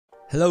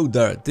Hello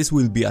there, this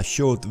will be a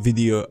short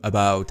video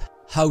about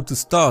how to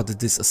start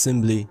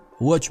disassembly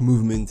watch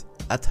movement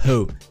at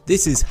home.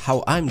 This is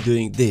how I'm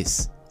doing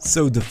this.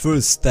 So the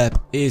first step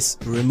is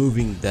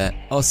removing the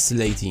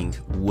oscillating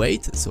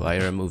weight, so I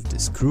remove the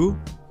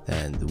screw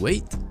and the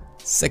weight.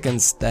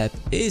 Second step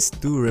is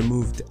to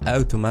remove the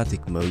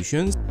automatic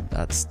motions,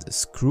 that's the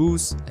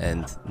screws,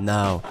 and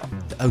now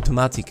the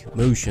automatic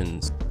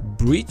motions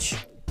bridge.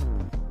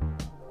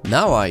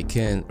 Now I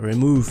can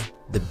remove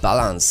the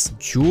balance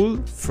jewel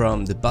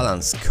from the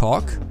balance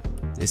cock.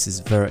 This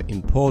is very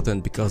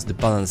important because the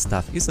balance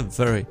staff is a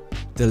very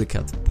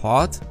delicate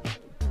part.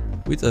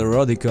 With a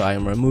Rodico I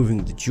am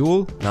removing the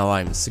jewel. Now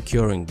I'm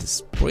securing the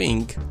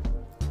spring,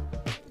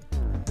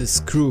 the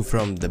screw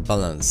from the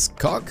balance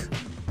cock.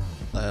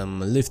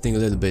 I'm lifting a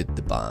little bit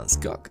the balance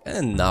cock,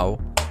 and now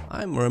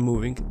I'm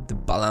removing the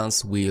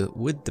balance wheel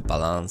with the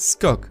balance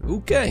cock.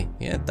 Okay,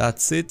 yeah,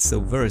 that's it.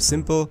 So very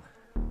simple.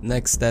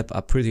 Next step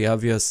are pretty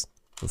obvious.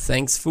 So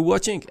thanks for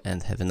watching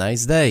and have a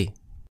nice day.